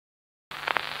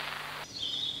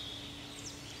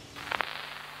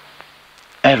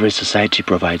Every society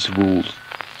provides rules.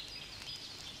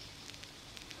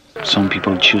 Some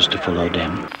people choose to follow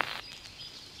them.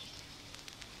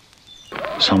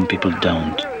 Some people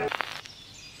don't.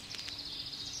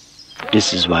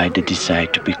 This is why they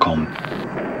decide to become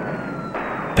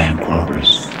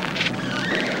Bankrobbers.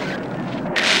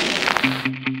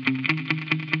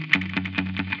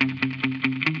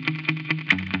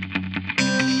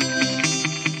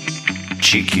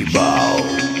 Cheeky bow,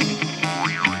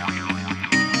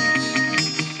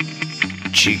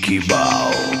 cheeky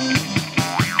bow,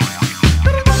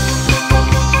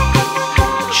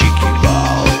 cheeky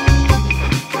bow,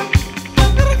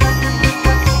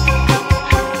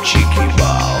 cheeky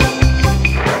bow.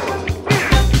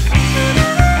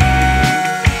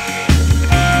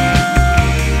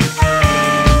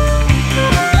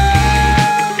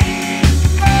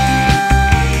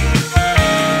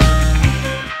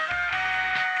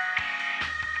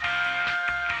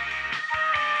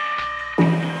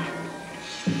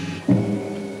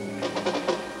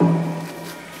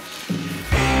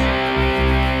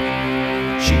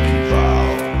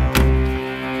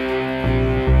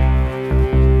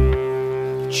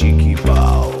 Cheeky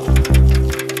bow.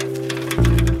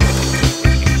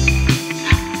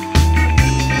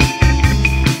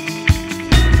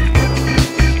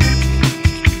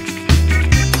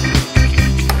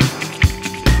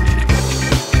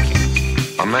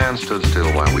 A man stood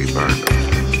still while we burned him.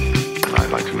 I'd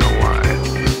like to know why.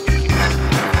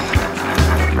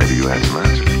 Maybe you had some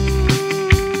answers.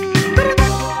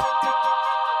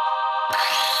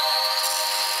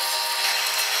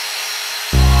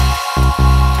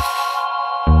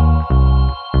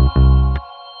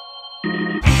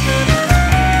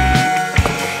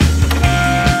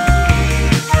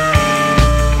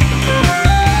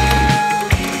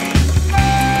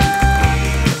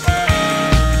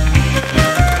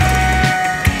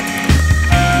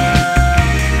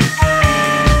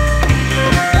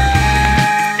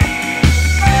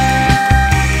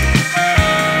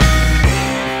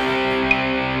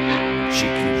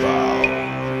 Cheeky bow.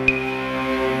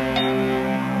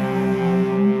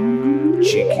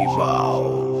 Cheeky bow.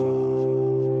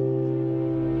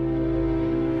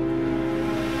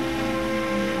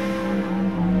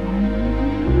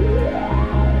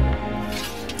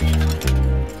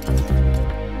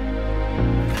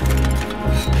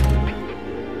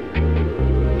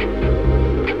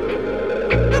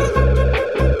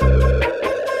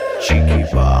 Cheeky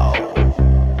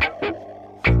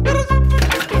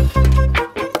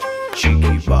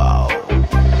bow.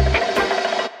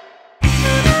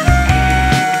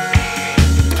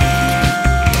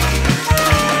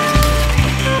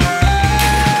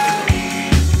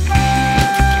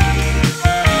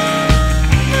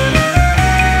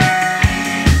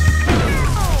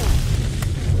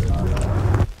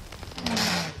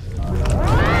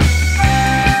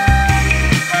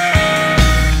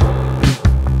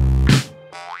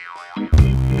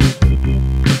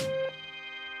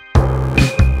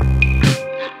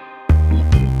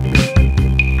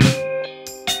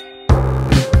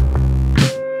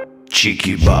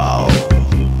 Cheeky bow.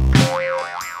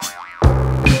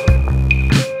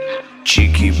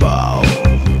 Cheeky bow.